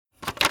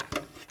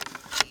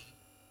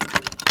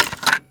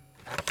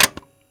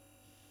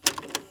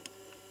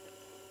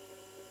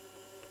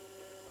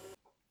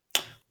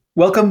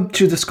Welcome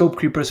to the Scope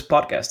Creepers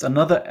podcast,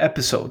 another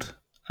episode.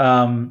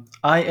 I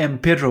am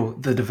Pedro,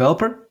 the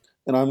developer.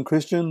 And I'm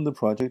Christian, the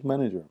project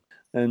manager.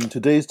 And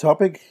today's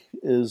topic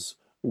is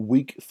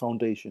weak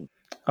foundation.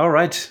 All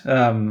right.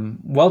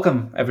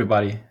 Welcome,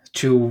 everybody,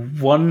 to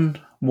one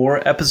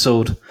more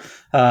episode.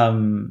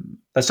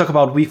 Let's talk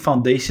about weak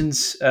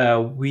foundations.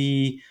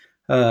 Christian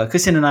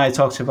and I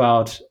talked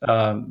about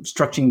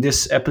structuring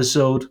this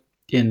episode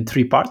in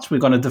three parts. We're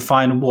going to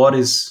define what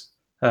does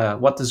a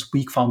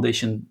weak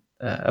foundation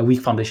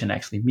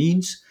actually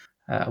means,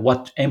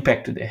 what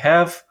impact do they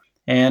have,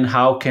 and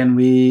how can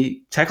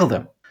we tackle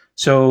them.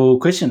 So,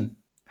 Christian,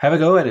 have a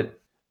go at it.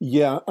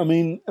 Yeah,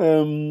 in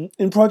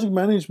project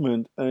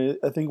management, I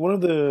think one of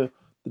the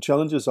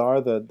challenges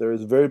are that there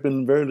has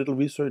been very little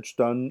research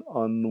done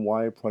on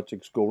why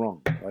projects go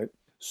wrong, right?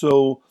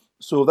 So,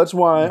 so that's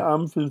why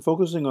I've been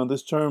focusing on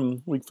this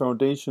term, weak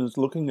foundations,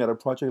 looking at a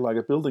project like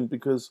a building,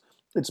 because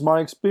it's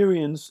my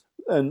experience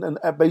and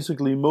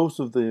basically most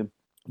of the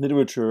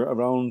literature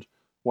around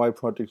why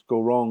projects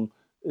go wrong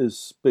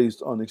is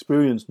based on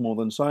experience more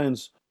than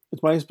science.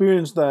 It's my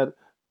experience that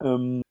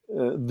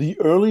the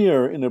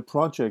earlier in a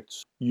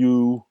project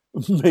you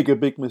make a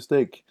big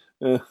mistake,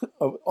 uh,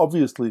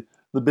 obviously,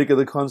 the bigger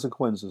the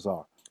consequences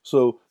are.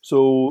 So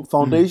Mhm.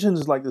 foundations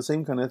is like the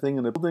same kind of thing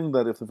in a building.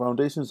 That if the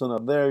foundations are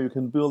not there, you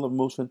can build the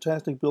most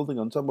fantastic building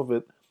on top of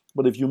it.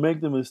 But if you make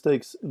the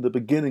mistakes in the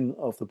beginning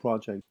of the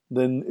project,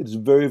 then it's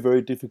very,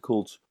 very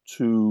difficult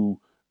to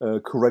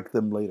correct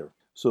them later.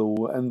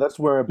 And that's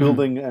where a Mhm.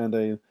 building and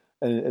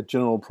a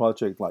general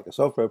project like a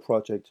software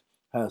project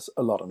has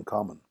a lot in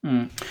common.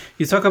 Mm.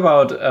 You talk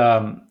about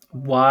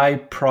why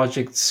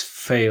projects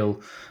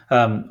fail.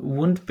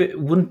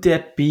 Wouldn't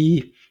that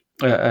be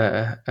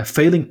a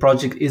failing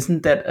project?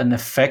 Isn't that an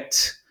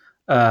effect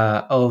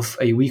of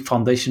a weak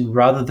foundation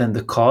rather than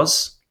the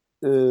cause?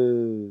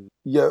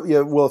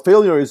 Yeah. Well,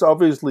 failure is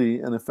obviously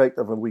an effect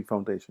of a weak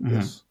foundation. Hmm.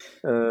 Yes.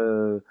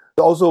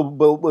 But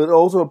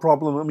also a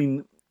problem. I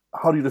mean,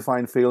 how do you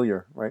define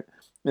failure, right?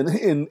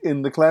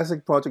 In the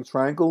classic project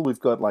triangle, we've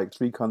got like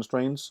three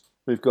constraints.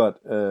 We've got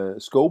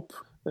scope,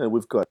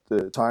 we've got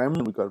time,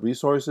 and we've got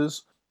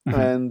resources. Hmm.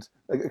 And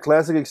a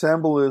classic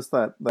example is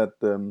that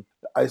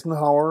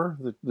Eisenhower,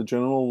 the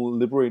general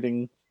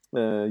liberating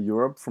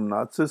Europe from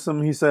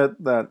Nazism, he said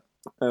that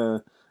uh,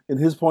 in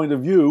his point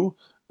of view,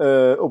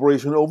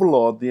 Operation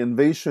Overlord, the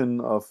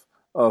invasion of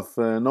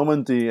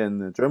Normandy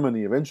and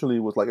Germany, eventually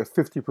was like a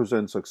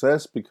 50%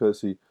 success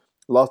because he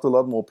lost a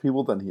lot more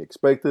people than he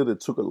expected.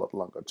 It took a lot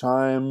longer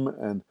time,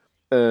 and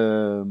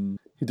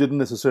he didn't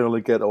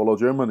necessarily get all of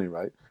Germany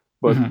right.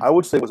 But Hmm. I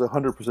would say it was a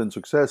 100%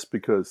 success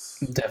because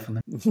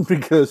Definitely.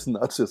 because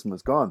Nazism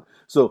is gone.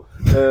 So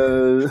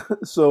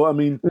I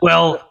mean,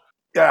 Well,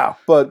 yeah,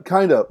 but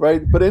kind of,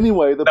 right? But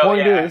anyway, the no,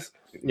 point yeah, is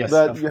yes,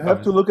 that you have to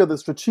obviously. look at the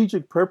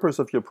strategic purpose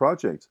of your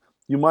project.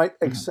 You might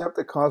Hmm. accept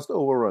a cost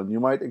overrun, you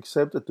might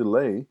accept a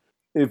delay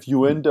if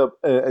you Hmm. end up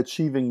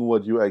achieving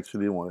what you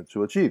actually wanted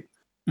to achieve.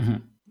 Hmm.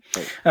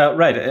 Right.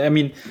 Right. I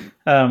mean,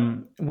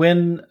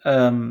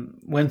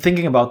 when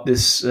thinking about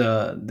this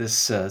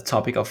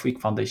topic of weak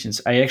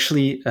foundations, I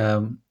actually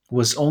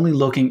was only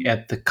looking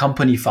at the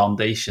company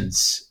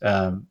foundations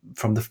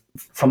from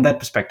that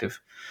perspective.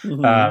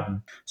 Hmm.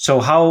 So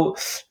how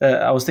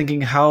I was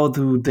thinking, how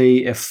do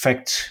they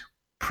affect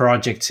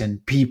projects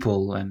and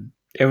people and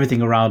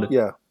everything around it?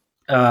 Yeah.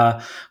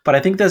 Uh, but I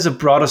think there's a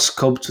broader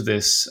scope to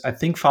this. I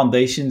think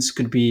foundations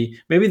could be,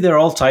 maybe they're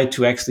all tied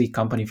to actually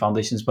company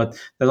foundations, but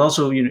there's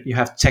also, you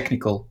have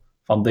technical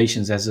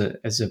foundations as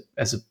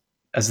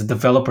a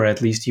developer.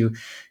 At least you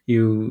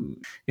you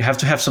have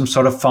to have some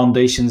sort of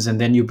foundations, and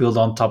then you build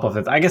on top of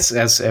it. I guess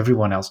as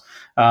everyone else,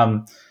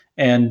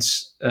 and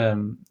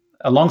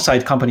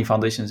alongside company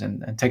foundations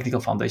and technical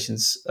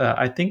foundations,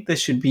 I think there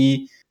should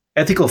be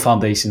ethical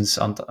foundations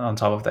on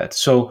top of that.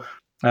 So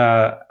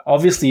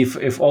obviously,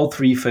 if all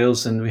three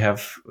fails, then we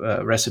have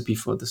a recipe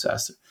for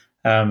disaster.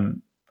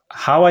 Um,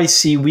 how I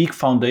see weak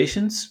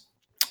foundations,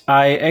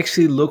 I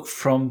actually look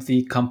from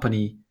the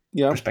company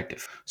Yeah.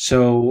 perspective.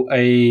 So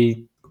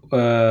a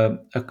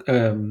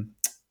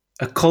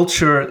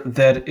culture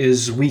that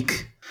is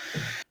weak,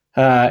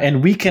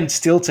 and we can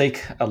still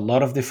take a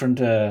lot of different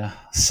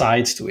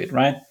sides to it,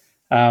 right?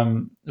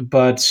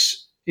 But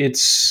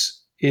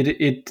it's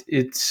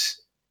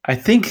I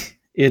think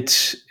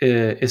it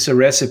is a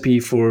recipe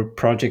for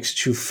projects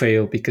to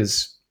fail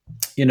because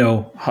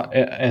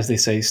as they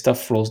say,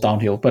 stuff rolls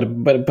downhill.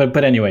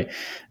 But anyway,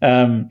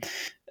 um,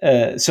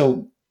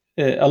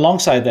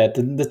 alongside that,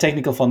 the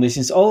technical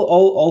foundations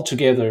all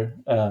together,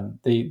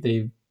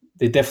 they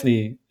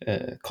definitely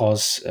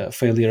cause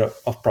failure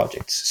of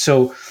projects.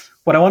 So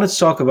what I wanted to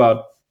talk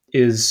about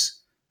is,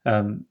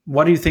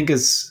 what do you think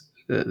is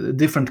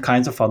different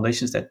kinds of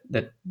foundations that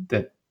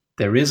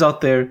there is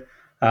out there,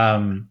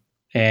 um,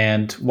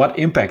 and what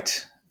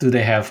impact do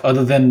they have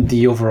other than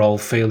the overall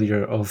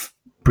failure of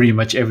pretty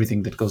much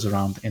everything that goes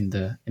around in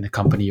a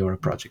company or a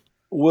project?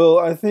 Well,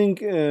 I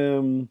think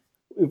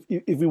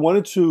if we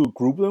wanted to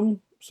group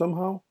them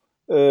somehow,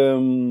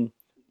 um,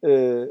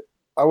 uh,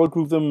 I would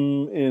group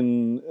them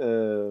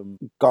in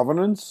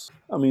governance.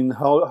 I mean,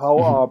 how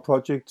Hmm. are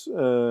projects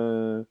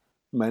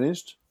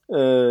managed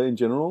in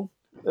general?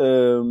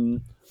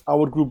 Um, I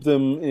would group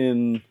them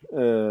in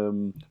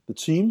the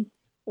team.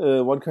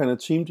 What kind of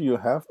team do you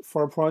have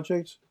for a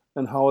project,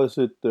 and how is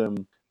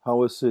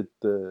it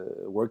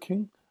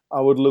working? I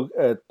would look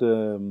at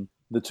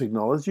the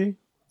technology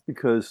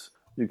because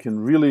you can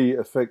really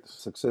affect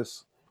success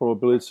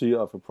probability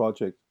of a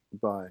project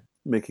by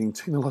making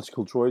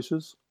technological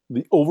choices.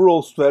 The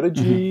overall Hmm.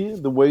 strategy,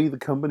 the way the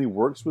company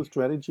works with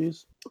strategies,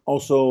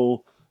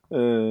 also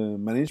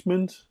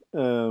management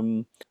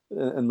and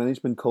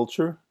management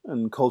culture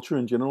and culture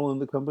in general in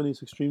the company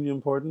is extremely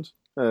important.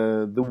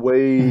 The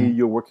way Hmm.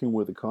 you're working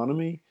with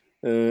economy,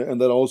 and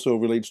that also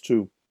relates to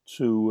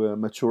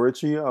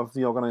maturity of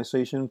the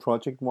organization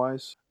project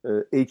wise,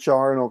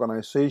 HR and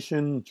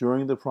organization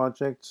during the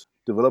project,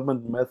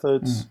 development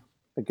methods,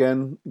 again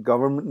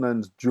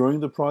governance during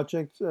the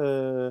project,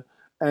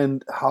 and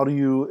how do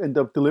you end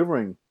up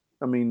delivering?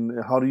 I mean,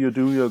 how do you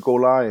do your go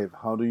live?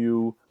 How do you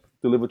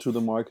deliver to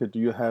the market? Do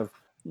you have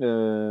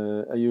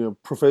are you a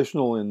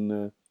professional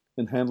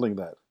in handling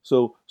that?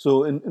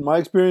 So in my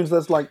experience,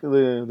 that's like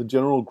the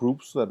general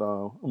groups that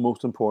are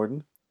most important,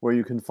 where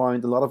you can find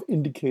a lot of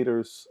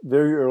indicators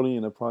very early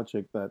in a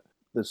project that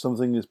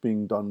something is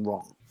being done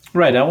wrong.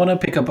 Right. I want to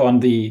pick up on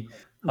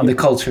Yeah. the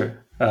culture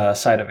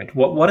side of it.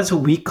 What is a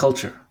weak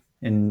culture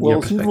in your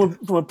Well, see,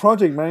 perspective? from a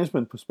project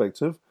management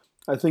perspective,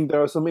 I think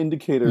there are some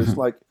indicators Hmm.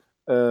 like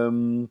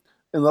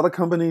in a lot of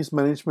companies,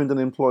 management and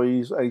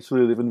employees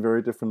actually live in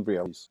very different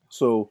realities.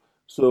 So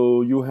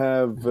you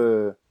have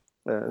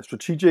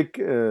strategic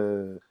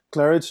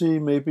clarity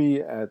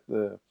maybe at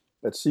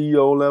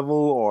CEO level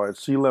or at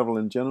C level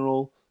in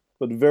general,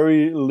 but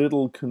very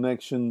little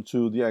connection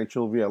to the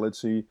actual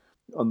reality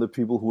on the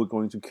people who are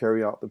going to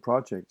carry out the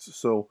projects.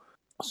 So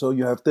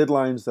you have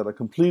deadlines that are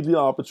completely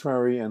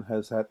arbitrary and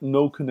has had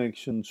no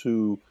connection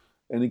to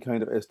any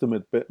kind of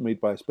estimate made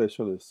by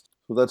specialists.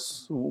 So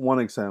that's one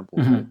example,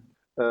 right?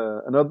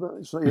 Hmm. Another,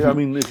 so yeah, I Hmm.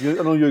 mean, if you,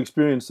 I know you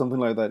experienced something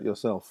like that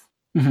yourself.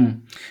 Hmm.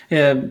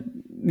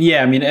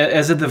 Yeah, I mean,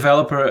 as a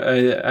developer,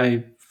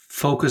 I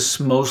focus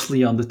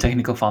mostly on the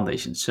technical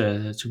foundations.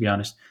 To be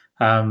honest,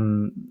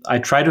 I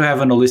try to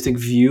have an holistic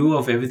view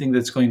of everything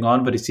that's going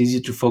on, but it's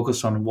easy to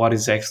focus on what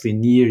is actually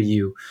near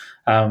you.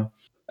 Um,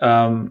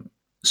 um,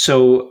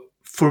 so,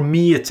 for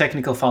me, a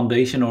technical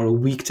foundation or a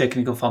weak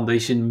technical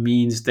foundation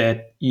means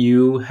that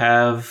you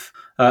have.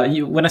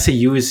 When I say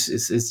you,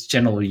 is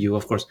generally you,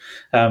 of course.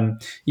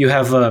 You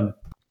have a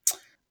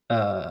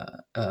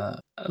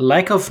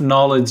lack of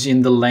knowledge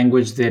in the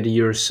language that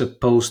you're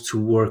supposed to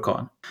work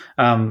on.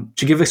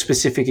 To give a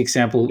specific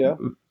example, Yeah.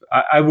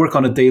 I work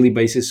on a daily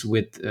basis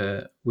with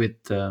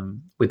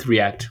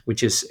React,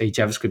 which is a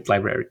JavaScript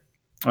library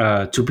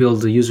to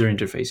build the user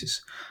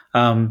interfaces.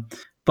 Um,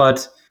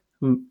 but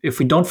if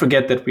we don't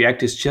forget that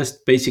React is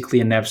just basically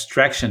an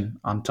abstraction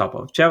on top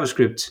of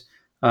JavaScript,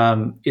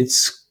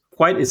 it's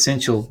quite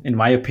essential, in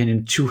my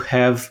opinion, to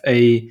have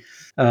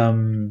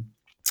um,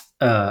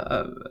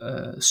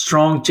 a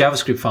strong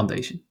JavaScript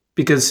foundation.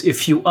 Because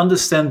if you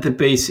understand the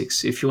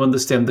basics, if you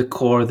understand the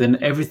core, then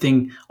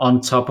everything on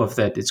top of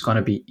that it's going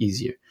to be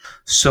easier.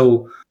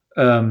 So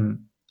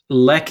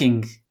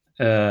lacking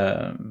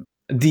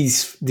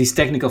these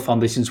technical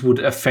foundations would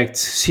affect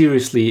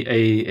seriously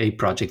a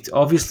project.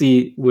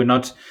 Obviously,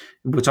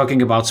 we're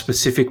talking about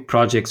specific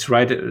projects,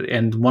 right?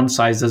 And one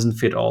size doesn't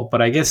fit all.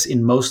 But I guess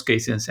in most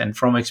cases, and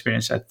from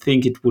experience, I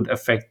think it would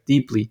affect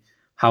deeply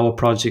how a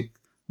project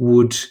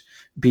would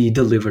be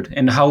delivered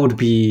and how would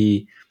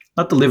be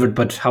not delivered,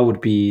 but how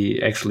would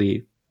be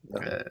actually Yeah.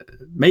 uh,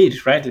 made,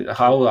 right?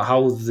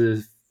 How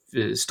the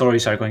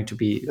stories are going to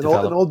be In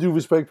developed. all due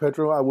respect,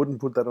 Pedro, I wouldn't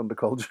put that on the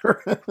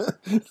culture.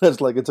 That's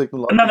like a No, no,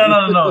 technology. no,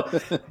 no, no.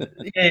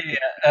 Yeah,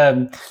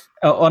 yeah,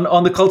 yeah.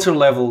 On the cultural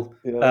level,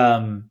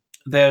 Yeah.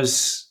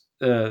 there's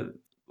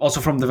also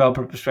from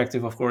developer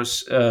perspective, of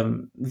course,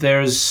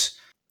 there's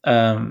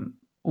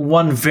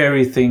one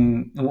very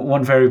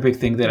big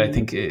thing that I Mhm.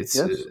 think it's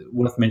Yes.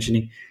 worth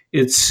mentioning.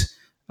 It's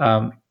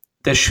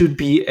there should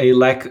be a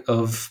lack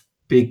of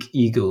big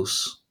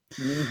egos.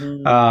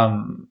 Hmm.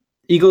 um,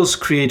 Egos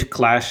create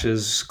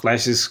clashes.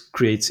 Clashes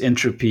creates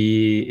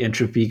entropy.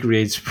 Entropy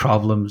creates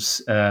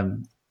problems,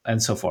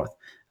 and so forth.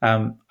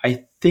 I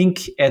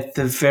think at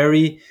the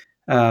very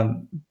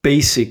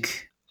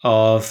basic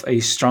of a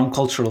strong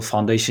cultural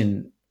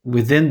foundation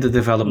within the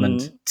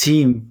development Hmm.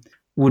 team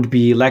would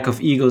be lack of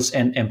egos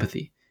and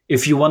empathy.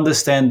 If you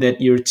understand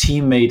that your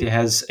teammate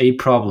has a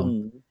problem,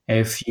 Hmm.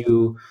 if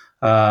you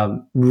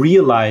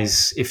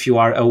realize, if you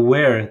are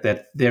aware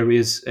that there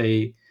is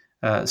a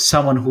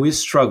someone who is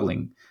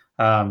struggling,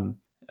 um,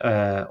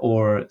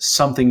 or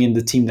something in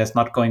the team that's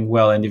not going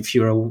well, and if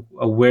you're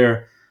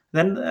aware,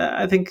 then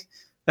I think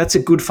that's a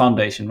good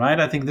foundation, right?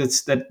 I think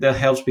that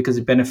helps because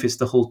it benefits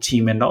the whole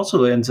team and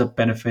also ends up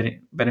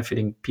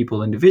benefiting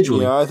people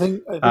individually. Yeah, I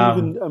think you Um,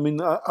 can. I mean,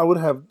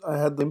 I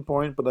had the same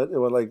point, but it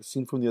was like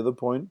seen from the other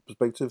point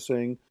perspective,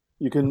 saying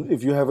you can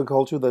if you have a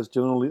culture that's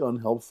generally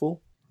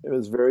unhelpful, if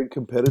it's very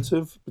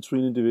competitive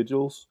between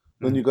individuals,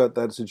 then you got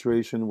that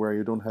situation where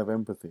you don't have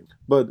empathy.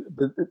 But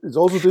it's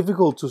also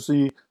difficult to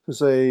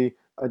say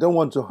I don't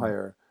want to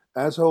hire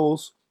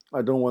assholes.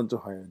 I don't want to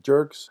hire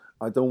jerks.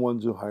 I don't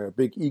want to hire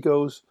big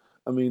egos.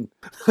 I mean,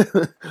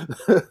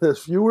 there's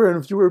fewer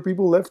and fewer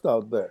people left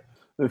out there.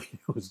 If you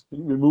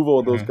remove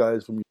all those Mhm.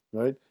 guys from you,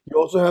 right? You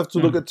also have to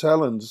look Mhm. at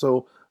talent.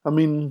 So, I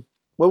mean,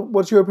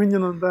 what's your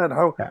opinion on that?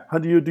 Yeah. How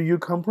do you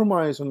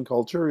compromise on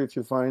culture if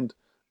you find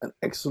an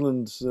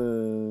excellent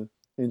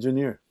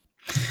engineer?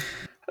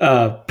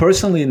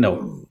 Personally,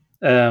 no.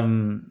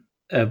 Um,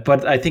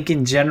 but I think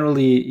in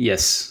generally,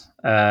 yes.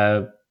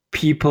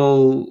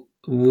 People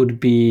would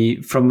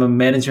be, from a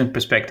management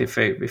perspective,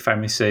 if I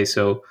may say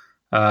so,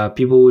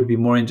 people would be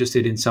more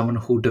interested in someone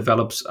who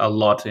develops a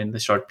lot in a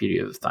short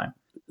period of time.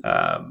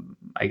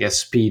 I guess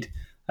speed.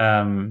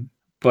 Um,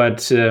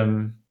 but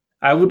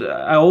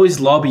I always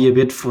lobby a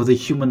bit for the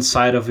human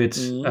side of it.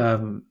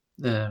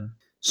 Mm-hmm.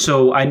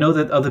 So I know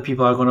that other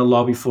people are going to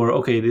lobby for,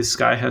 okay, this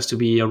guy has to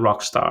be a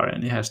rock star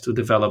and he has to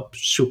develop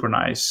super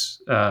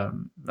nice,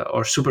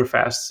 or super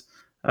fast,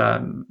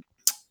 um,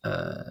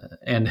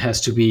 and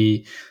has to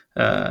be,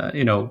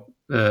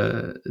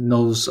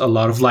 knows a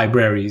lot of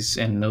libraries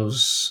and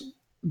knows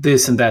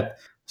this and that.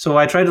 So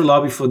I try to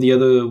lobby for the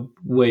other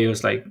way,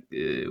 was like,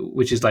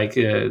 which is like,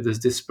 does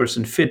this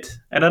person fit?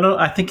 And I don't.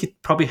 I think it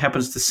probably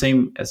happens the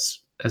same as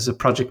a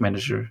project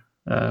manager.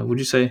 Would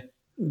you say?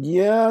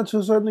 Yeah, to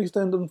a certain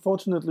extent,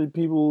 unfortunately,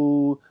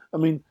 people. I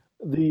mean,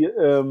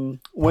 the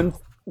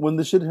when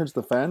the shit hits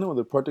the fan or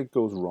the project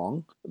goes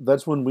wrong,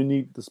 that's when we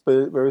need the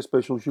very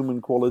special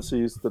human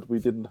qualities that we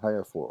didn't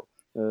hire for.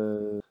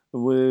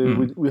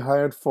 We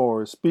hired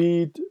for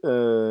speed,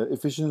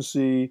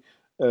 efficiency,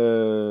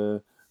 uh,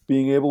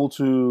 being able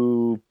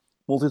to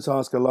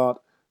multitask a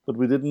lot, but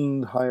we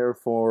didn't hire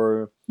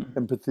for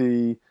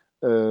empathy,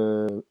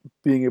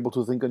 being able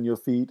to think on your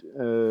feet,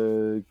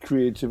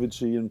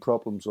 creativity, and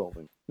problem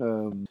solving.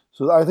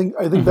 So I think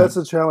that's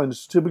Mm-hmm. a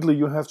challenge. Typically,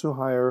 you have to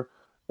hire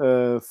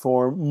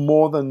for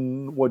more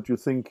than what you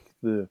think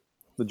the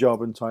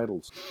job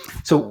entitles.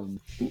 So, Um,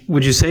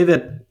 would you say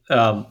that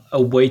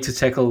a way to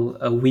tackle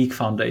a weak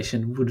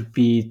foundation would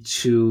be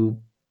to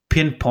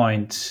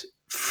pinpoint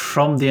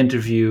from the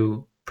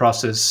interview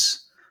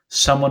process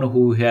someone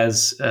who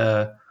has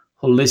a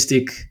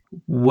holistic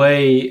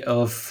way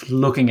of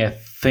looking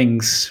at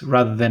things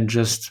rather than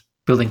just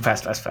building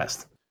fast, fast,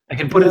 fast? I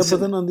can put yeah, it. but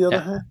then on the other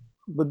Yeah. hand,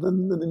 but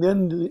then in the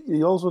end,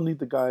 you also need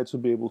the guy to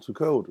be able to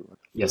code. Right?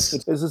 Yes.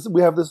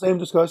 We have the same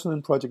discussion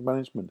in project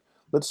management.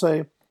 Let's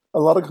say a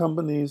lot of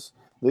companies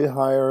they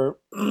hire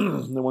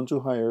they want to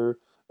hire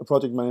a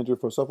project manager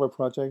for software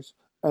projects,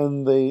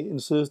 and they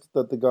insist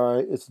that the guy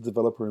is a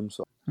developer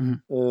himself.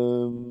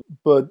 Hmm.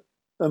 But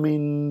I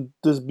mean,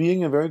 does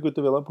being a very good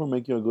developer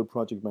make you a good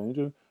project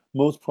manager?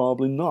 Most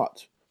probably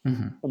not.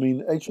 Hmm. I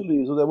mean,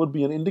 actually, so that would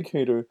be an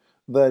indicator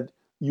that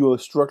you are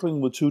struggling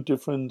with two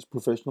different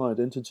professional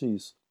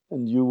identities,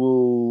 and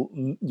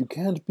you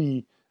can't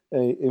be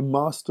a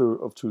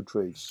master of two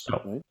trades,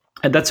 So, right?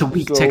 and that's a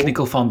weak So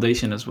technical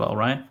foundation as well,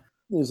 right?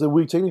 it's a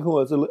weak technical,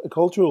 as a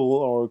cultural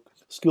or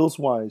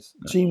skills-wise,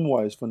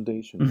 team-wise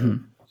foundation, right? Hmm.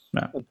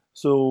 Yeah.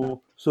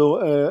 So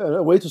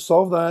a way to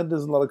solve that,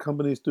 there's a lot of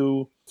companies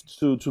do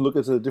to look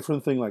at a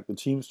different thing like the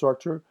team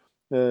structure,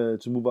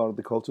 to move out of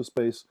the culture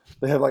space.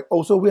 They have like,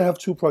 oh, so we have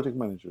two project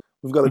managers.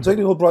 We've got a Mhm.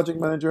 technical project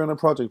manager and a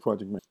project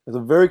manager. It's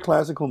a very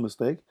classical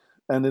mistake,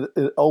 and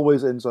it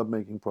always ends up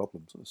making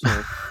problems. So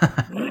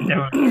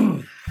Yeah.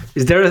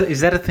 Is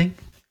that a thing?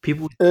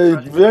 People with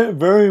project. Very,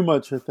 very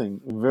much a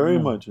thing. Very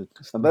Oh, much it.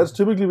 And that's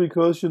typically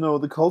because,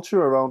 the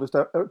culture around is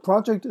that a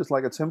project is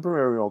like a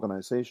temporary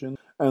organization.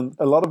 And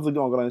a lot of the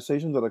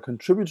organizations that are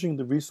contributing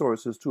the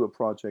resources to a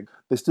project,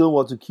 they still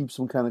want to keep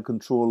some kind of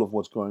control of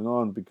what's going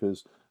on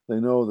because they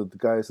know that the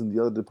guys in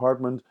the other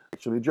department are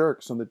actually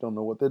jerks and they don't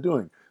know what they're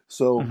doing.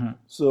 So, Mhm.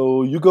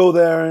 so you go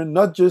there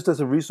not just as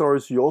a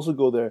resource, you also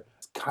go there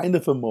as kind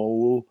of a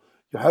mole.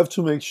 You have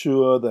to make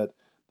sure that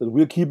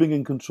we're keeping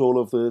in control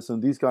of this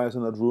and these guys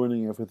are not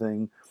ruining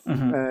everything.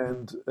 Mhm.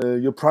 And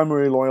your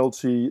primary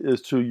loyalty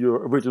is to your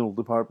original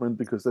department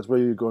because that's where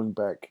you're going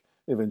back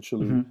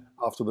eventually Mhm.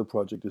 after the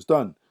project is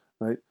done,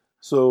 right?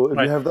 So if you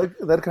Right. have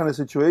that kind of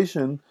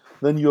situation,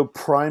 then you're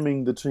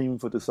priming the team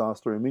for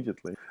disaster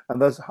immediately,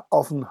 and that's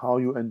often how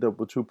you end up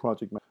with two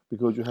project managers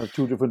because you have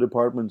two different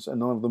departments and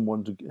none of them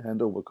want to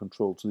hand over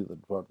control to the other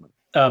department.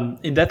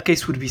 In that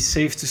case, would it be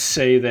safe to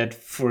say that,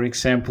 for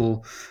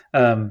example,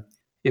 um,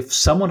 if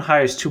someone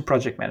hires two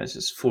project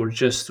managers for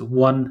just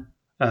one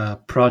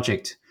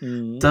project,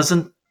 Mm-hmm.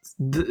 doesn't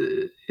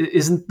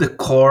isn't the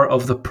core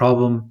of the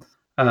problem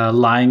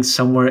lying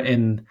somewhere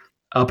in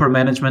upper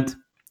management?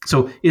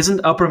 So,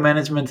 isn't upper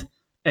management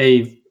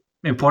a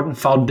important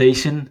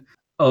foundation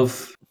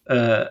of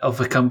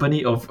a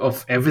company,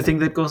 of everything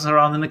that goes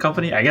around in the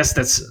company? I guess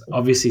that's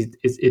obviously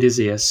it is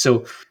a yes.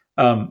 So.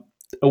 Um,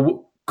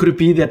 could it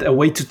be that a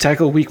way to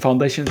tackle weak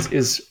foundations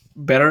is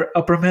better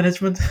upper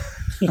management?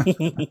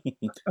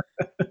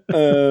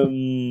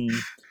 um,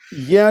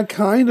 yeah,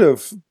 kind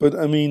of, but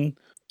I mean,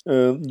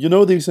 You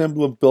know the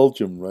example of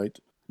Belgium, right?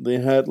 They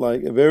had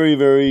like a very,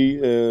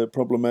 very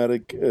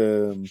problematic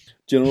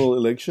general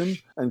election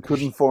and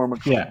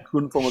Yeah.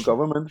 couldn't form a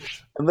government,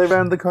 and they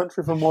ran the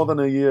country for more than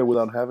a year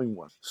without having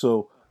one.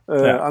 So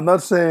Yeah. I'm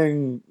not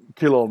saying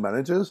kill all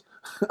managers.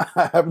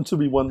 I happen to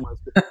be one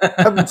myself.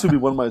 Happen to be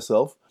one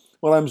myself.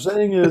 What I'm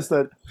saying is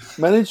that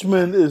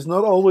management is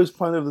not always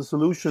part of the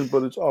solution,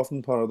 but it's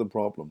often part of the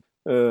problem.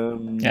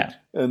 Yeah.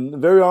 And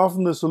very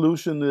often the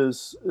solution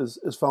is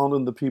found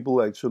in the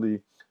people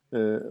actually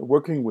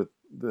working with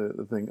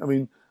the thing. I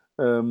mean,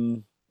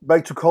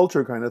 back to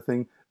culture kind of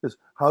thing is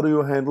how do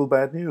you handle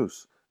bad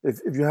news? If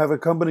you have a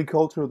company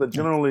culture that Yeah.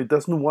 generally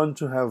doesn't want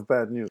to have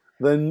bad news,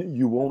 then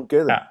you won't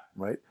get it, Yeah.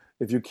 right?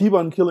 If you keep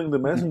on killing the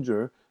Mhm.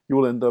 messenger, you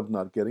will end up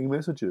not getting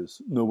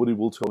messages. Nobody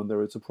will tell when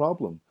there is a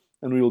problem.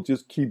 And we'll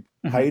just keep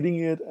Mhm. hiding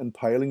it and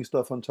piling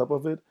stuff on top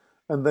of it.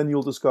 And then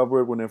you'll discover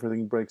it when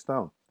everything breaks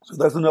down. So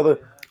that's another,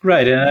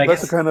 Right. And I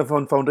that's a guess kind of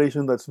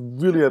foundation that's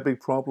really a big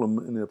problem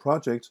in a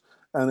project.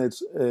 And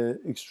it's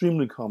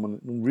extremely common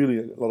in really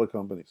a lot of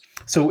companies.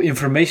 so.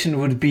 Information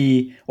would be,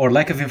 or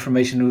lack of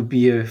information would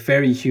be, a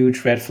very huge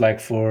red flag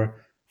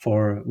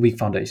for weak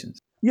foundations.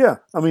 Yeah,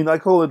 I mean, I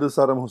call it the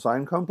Saddam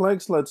Hussein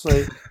complex. Let's say,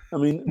 I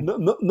mean,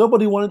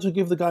 nobody wanted to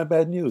give the guy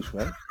bad news,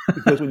 right?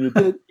 Because when you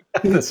did,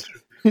 he, That's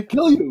true. he'd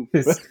kill you,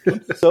 right?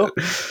 It's, So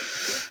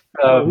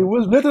he um,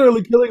 was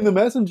literally killing the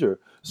messenger.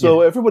 yeah.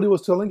 So everybody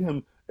was telling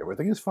him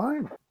everything is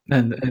fine.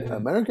 And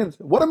Americans,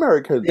 what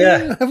Americans? yeah,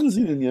 I haven't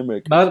seen any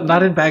Americans, not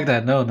right? in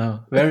Baghdad. No,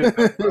 no. Very,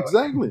 very far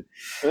Exactly,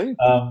 right?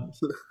 away.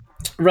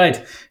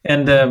 Right.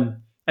 And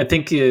I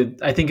think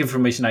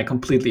information. I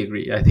completely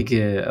agree. I think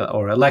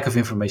or a lack of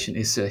information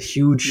is a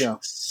huge Yeah.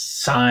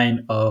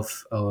 sign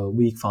of a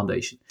weak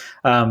foundation.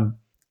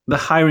 The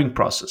hiring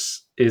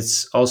process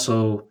is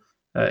also.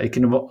 It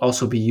can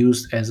also be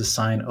used as a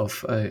sign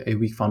of a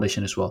weak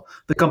foundation as well.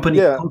 The company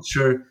Yeah.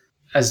 culture,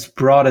 as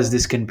broad as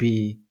this can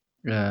be,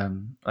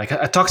 like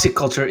a toxic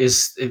culture,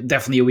 is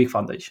definitely a weak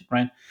foundation,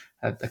 right?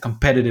 A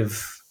competitive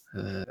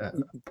with a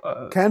lot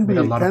of Can be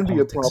a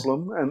politics. problem,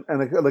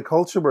 and a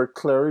culture where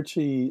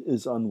clarity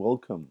is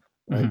unwelcome,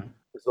 right? Mhm.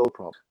 It's all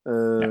problem.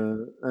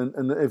 Yeah.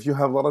 And if you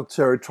have a lot of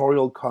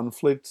territorial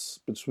conflicts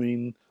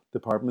between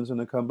departments in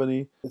a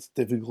company, it's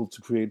difficult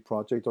to create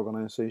project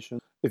organization.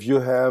 If you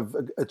have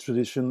a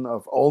tradition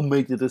of all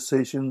major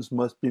decisions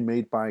must be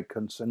made by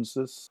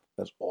consensus,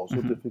 that's also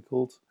Mhm.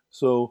 difficult.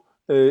 So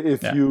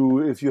Yeah.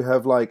 if you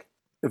have like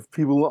if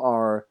people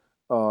are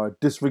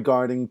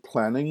disregarding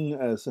planning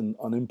as an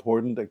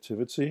unimportant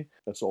activity,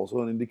 that's also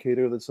an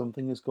indicator that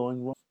something is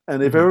going wrong.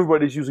 And if Mhm.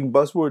 everybody's using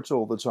buzzwords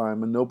all the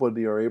time and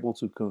nobody are able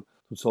to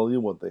tell you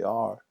what they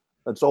are,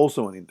 that's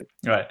also an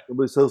indicator. Right.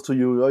 Somebody says to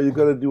you, "Oh, you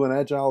got to do an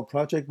agile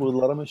project with a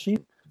lot of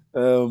machine."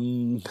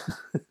 Um,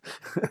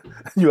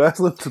 you ask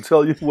them to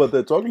tell you what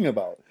they're talking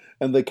about,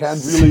 and they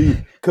can't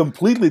really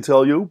completely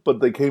tell you, but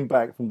they came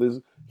back from this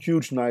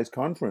huge, nice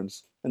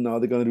conference, and now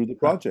they're going to do the Right.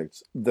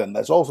 projects. Then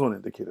that's also an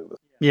indicator.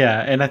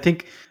 Yeah, and I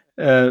think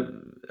uh,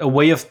 a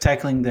way of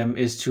tackling them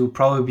is to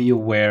probably be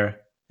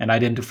aware and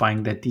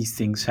identifying that these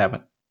things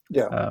happen.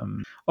 Yeah,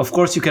 Of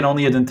course, you can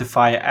only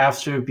identify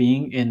after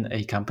being in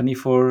a company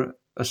for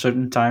a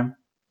certain time.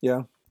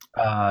 yeah.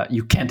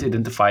 You can't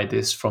identify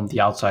this from the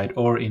outside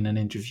or in an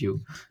interview.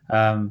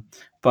 Um,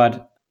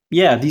 but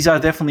yeah, these are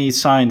definitely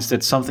signs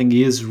that something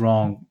is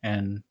wrong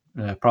and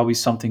probably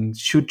something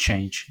should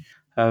change.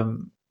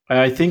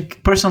 I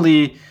think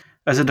personally,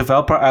 as a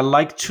developer, I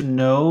like to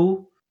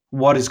know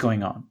what is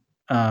going on.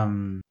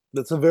 Um,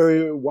 That's a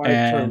very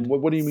wide term. and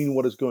What do you mean?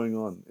 What is going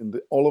on in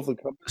all of the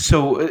company?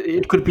 so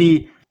it could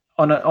be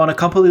on a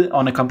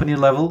company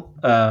level.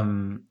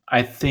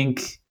 I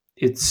think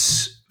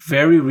it's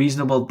very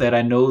reasonable that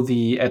I know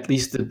the at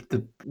least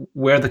the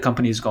where the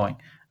company is going,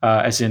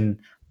 as in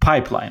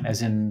pipeline,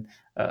 as in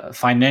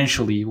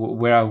financially,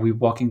 where are we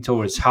walking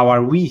towards? How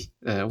are we?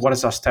 What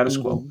is our status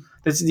quo? Hmm.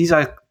 These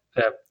are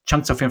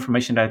chunks of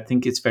information that I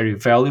think it's very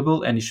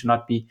valuable and it should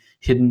not be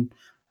hidden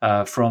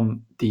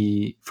from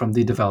the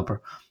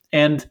developer.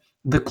 And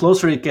the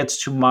closer it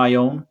gets to my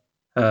own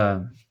uh,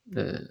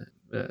 uh,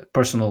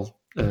 personal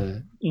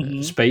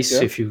Hmm. space,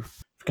 Yeah. if you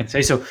can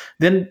say so,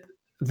 then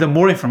the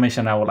more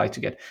information I would like to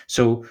get.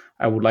 So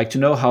I would like to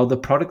know how the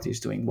product is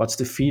doing. What's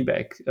the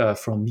feedback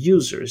from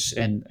users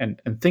and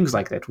things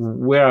like that.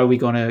 Where are we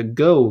going to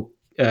go?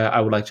 I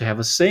would like to have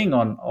a saying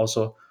on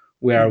also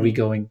where are we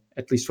Hmm. going,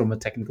 at least from a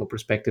technical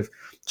perspective.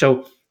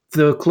 So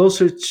the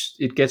closer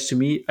it gets to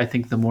me, I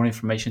think the more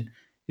information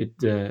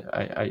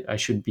I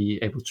should be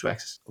able to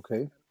access.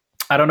 Okay.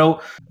 I don't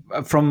know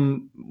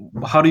from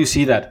how do you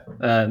see that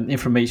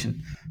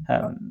information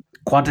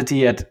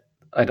quantity at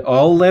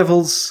all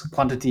levels,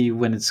 quantity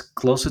when it's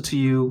closer to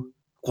you,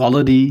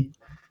 quality.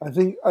 I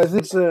think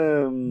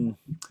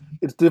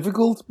it's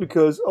difficult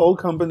because all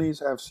companies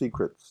have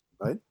secrets,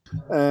 right?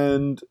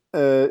 And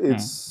Hmm.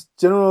 it's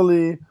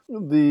generally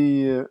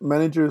the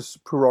manager's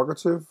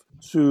prerogative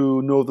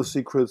to know the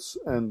secrets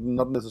and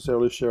not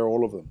necessarily share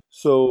all of them.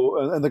 So,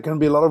 and there can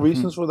be a lot of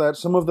reasons Mhm. for that.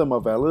 Some of them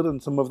are valid,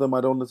 and some of them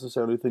I don't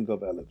necessarily think are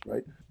valid,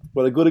 right?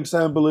 But a good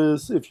example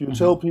is if you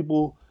tell Mhm.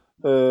 people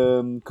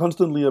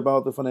constantly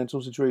about the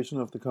financial situation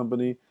of the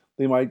company,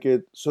 they might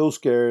get so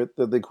scared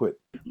that they quit.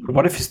 But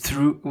what if it's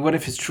true? What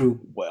if it's true?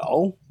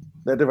 Well,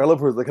 they're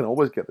developers; they can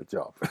always get a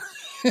job.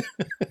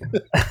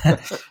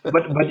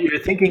 But you're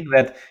thinking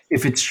that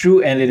if it's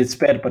true and it's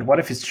bad, but what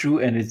if it's true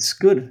and it's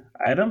good?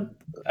 I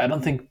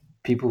don't think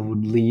people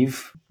would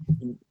leave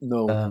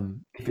No,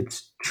 if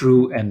it's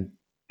true and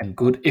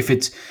good.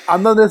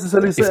 I'm not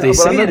necessarily If saying, they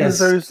but I'm say it not as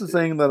necessarily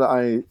saying that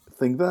I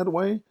think that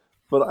way.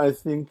 But I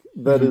think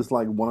that Mhm. is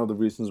like one of the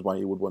reasons why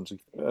you would want to.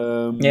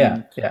 Yeah,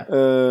 yeah.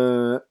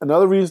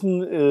 Another reason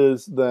is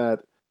that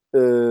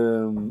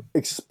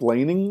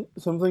explaining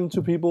something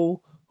to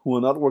people who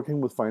are not working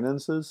with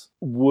finances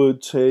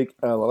would take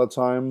a lot of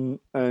time,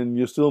 and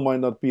you still might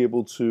not be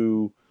able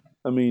to,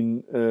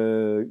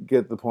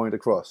 get the point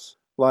across.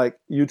 Like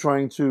you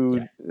trying Yeah.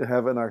 to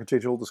have an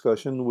architectural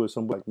discussion with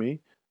somebody like me,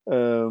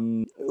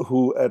 who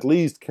at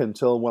least can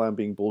tell when I'm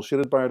being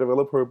bullshitted by a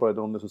developer, but I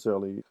don't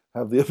necessarily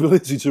have the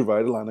ability to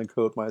write a line of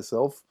code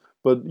myself.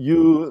 But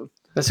you,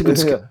 That's a good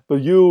yeah, skill. but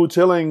you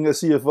telling a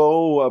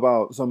CFO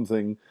about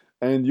something,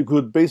 and you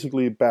could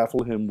basically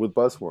baffle him with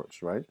buzzwords,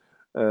 right?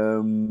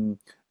 Um,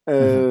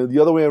 Mhm. the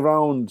other way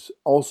around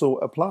also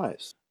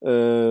applies.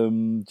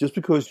 Just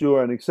because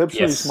you're an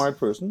exceptionally Yes. smart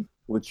person,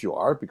 which you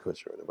are because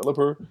you're a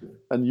developer,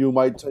 and you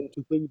might tend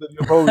to think that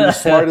you're probably the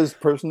smartest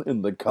person in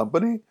the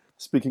company.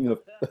 Speaking of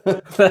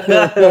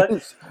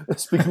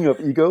speaking of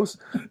egos,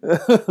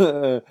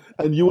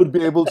 and you would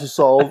be able to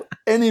solve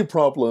any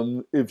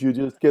problem if you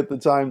just get the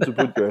time to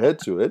put your head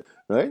to it,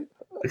 right?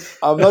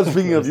 I'm not Of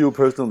speaking of course. you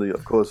personally,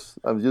 of course.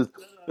 I'm just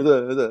a,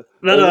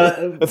 No, a,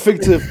 no. a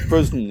fictive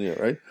person here,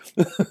 right?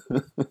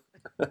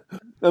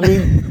 I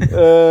mean,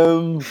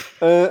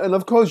 and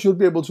of course, you'd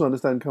be able to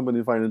understand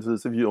company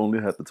finances if you only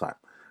had the time.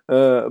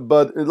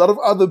 But a lot of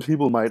other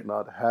people might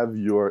not have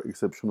your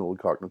exceptional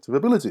cognitive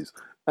abilities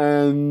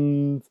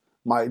and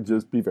might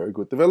just be very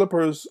good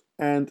developers.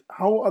 And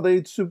how are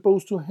they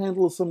supposed to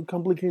handle some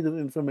complicated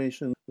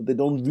information that they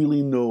don't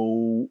really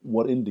know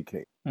what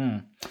indicate? Hmm.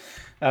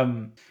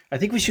 I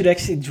think we should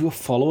actually do a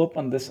follow up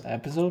on this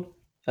episode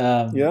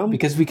Yeah,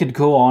 because we could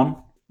go on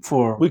we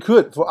for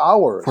could for for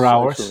hours,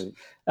 hours. actually.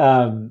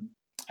 Um,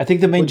 I think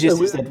the main But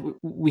gist is that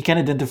we can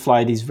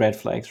identify these red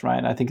flags,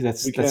 right? I think we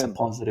that's a can.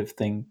 positive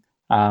thing.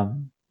 So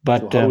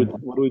But how do we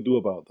what do we do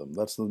about them?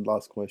 That's the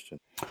last question.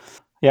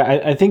 yeah,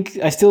 I think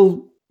I still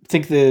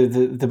think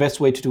the best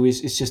way to do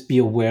is just be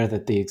aware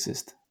that they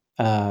exist.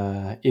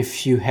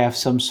 If you have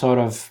some sort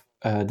of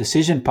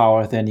decision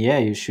power, then yeah,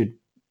 you should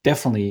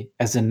definitely,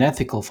 as an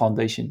ethical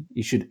foundation,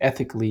 you should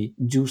ethically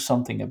do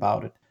something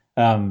about it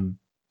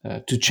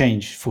to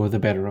change for the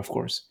better, of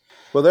course.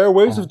 Well, there are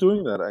ways Uh, of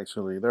doing that.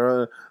 Actually,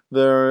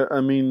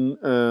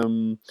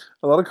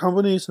 a lot of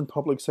companies and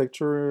public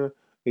sector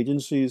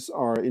agencies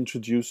are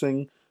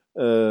introducing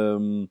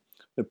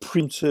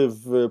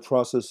preemptive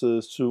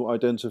processes to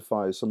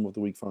identify some of the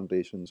weak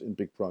foundations in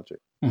big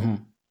projects. mhm.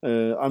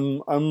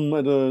 I'm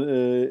at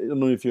I don't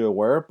know if you're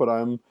aware, but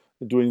I'm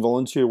doing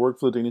volunteer work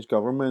for the Danish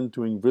government,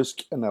 doing risk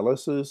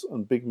analysis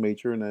on big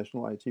major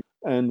national IT.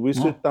 And we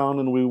Oh, sit down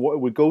and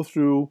we go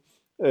through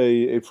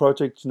a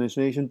project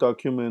initiation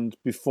document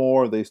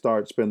before they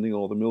start spending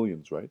all the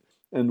millions, right?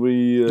 And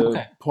we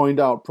okay. point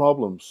out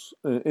problems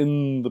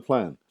in the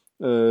plan,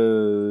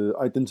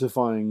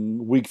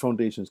 identifying weak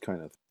foundations,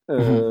 kind of.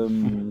 Mhm,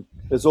 mhm.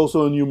 There's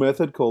also a new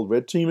method called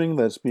red teaming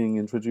that's being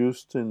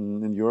introduced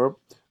in Europe,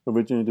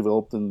 originally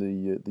developed in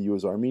the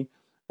U.S. Army,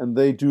 and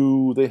they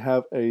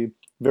have a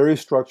very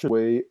structured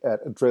way at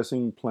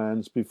addressing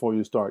plans before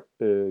you start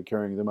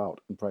carrying them out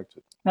in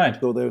practice. Right.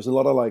 So there's a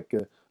lot of like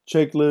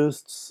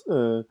checklists,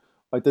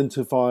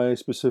 identify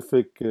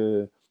specific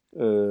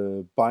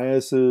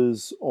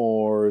biases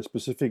or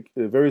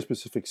very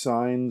specific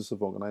signs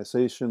of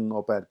organization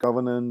or bad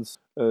governance.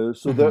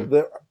 So Mhm.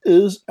 there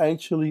is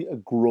actually a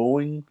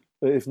growing,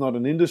 if not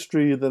an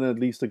industry, then at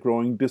least a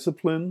growing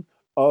discipline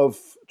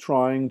of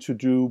trying to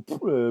do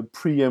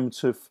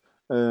preemptive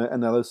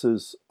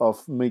analysis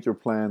of major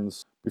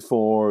plans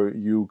before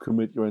you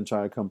commit your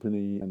entire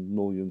company and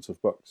millions of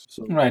bucks.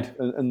 So, Right.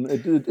 and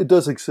it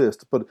does exist,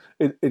 but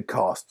it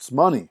costs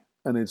money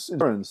and it's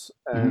insurance.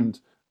 Mhm. And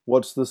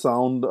what's the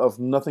sound of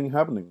nothing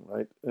happening,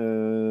 right?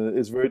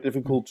 It's very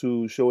difficult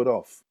to show it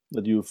off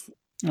that you've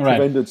Right.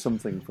 prevented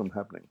something from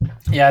happening.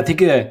 Yeah, I think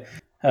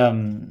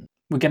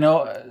we can.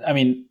 I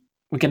mean,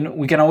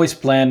 we can always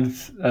plan,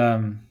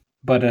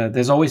 but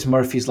there's always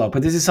Murphy's law.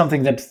 But this is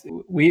something that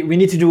we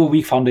need to do a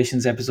weak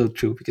foundations episode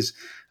too, because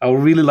I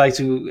would really like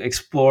to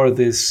explore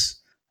this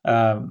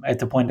at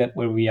the point that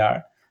where we are.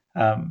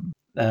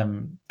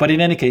 But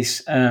in any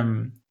case,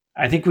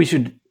 I think we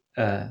should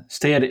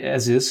stay at it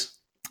as is.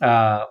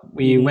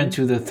 We went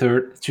Hmm.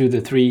 to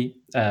the three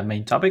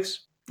main topics,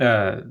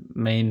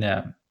 main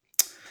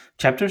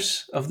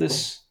chapters of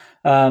this.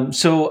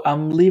 So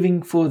I'm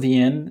leaving for the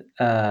end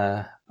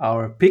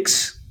our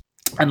picks.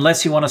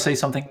 unless you want to say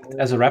something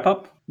as a wrap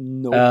up.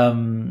 Nope.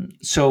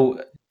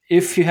 So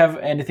if you have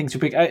anything to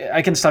pick,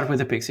 I can start with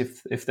the picks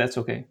if that's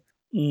okay.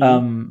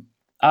 Mm-hmm.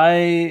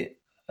 I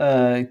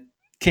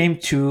came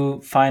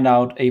to find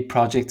out a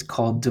project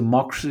called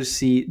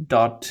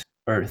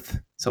democracy.earth.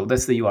 So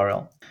that's the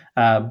URL.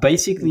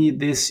 Basically, Mm-hmm.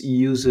 this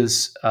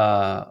uses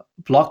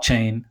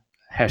blockchain,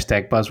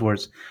 hashtag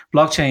buzzwords,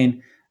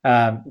 blockchain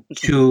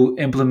to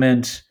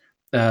implement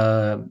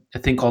a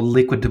thing called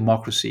liquid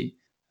democracy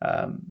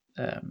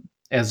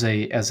as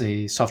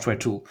a software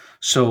tool.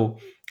 So,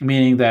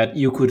 meaning that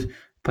you could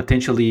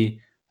potentially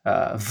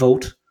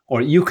vote,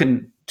 or you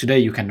can today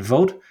you can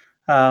vote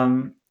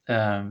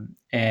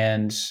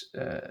and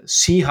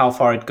see how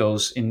far it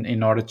goes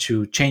in order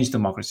to change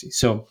democracy.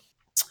 So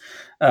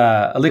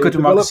a So liquid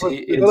democracy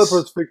is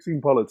developers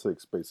fixing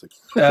politics, basically.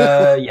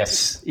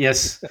 yes,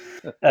 yes.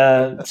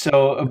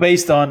 So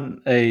based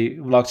on a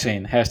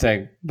blockchain,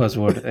 hashtag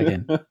buzzword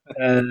again.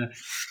 Uh,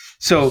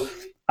 so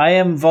I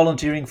am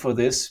volunteering for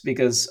this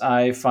because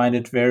I find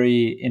it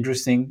very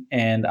interesting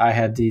and I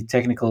had the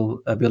technical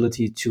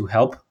ability to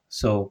help.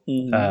 So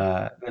Mm-hmm.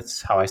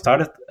 that's how I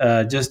started.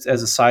 Just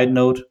as a side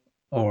note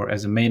or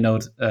as a main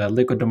note,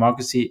 liquid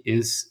democracy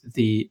is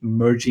the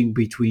merging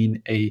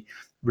between a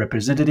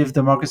representative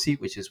democracy,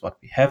 which is what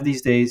we have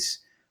these days,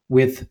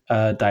 with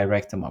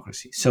direct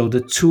democracy. So the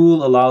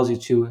tool allows you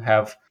to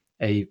have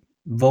a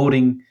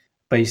voting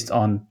based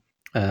on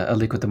a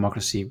liquid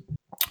democracy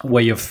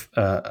way of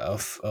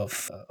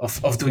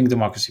doing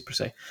democracy per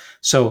se.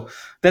 So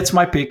that's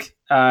my pick.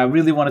 I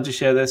really wanted to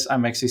share this.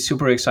 I'm actually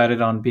super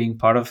excited on being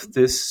part of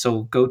this.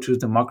 So go to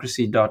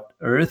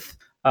democracy.earth.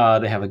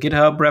 They have a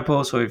GitHub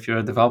repo. So if you're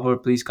a developer,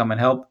 please come and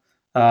help.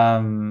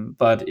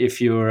 But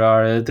if you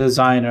are a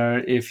designer,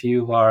 if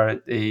you are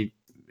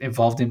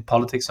involved in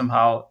politics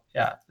somehow,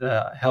 yeah,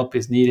 help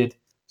is needed.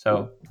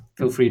 So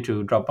feel free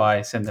to drop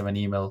by, send them an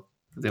email.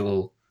 They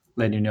will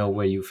let you know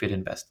where you fit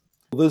in best.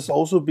 Will this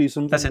also be That's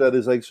something it. that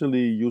is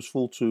actually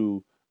useful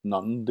to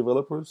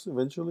non-developers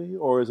eventually,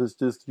 or is this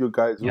just your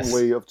guys' Yes.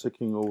 way of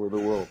taking over the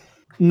world?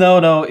 No,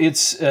 no.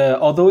 It's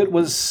although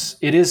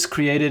it is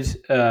created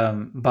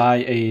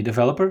by a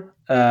developer.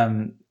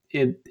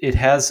 It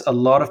has a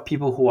lot of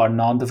people who are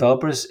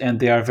non-developers, and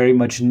they are very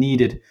much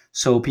needed.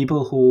 So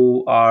people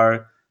who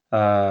are,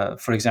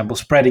 for example,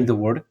 spreading the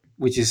word,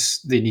 which is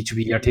they need to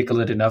be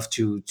articulate enough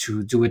to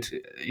do it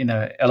in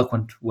an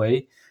eloquent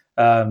way.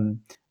 Um,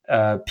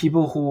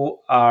 People who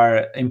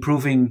are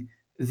improving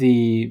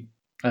the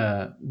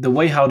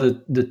way how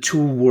the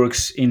tool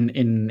works in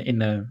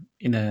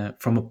a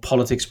from a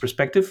politics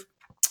perspective.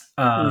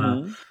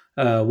 Uh,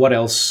 Mm-hmm. what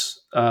else?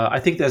 I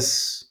think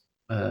there's,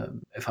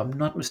 if I'm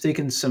not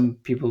mistaken, some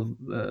people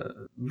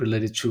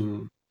related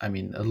to, I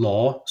mean, a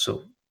law.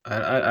 So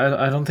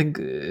I don't think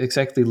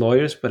exactly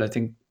lawyers, but I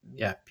think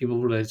yeah,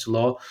 people related to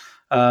law.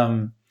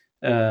 Um,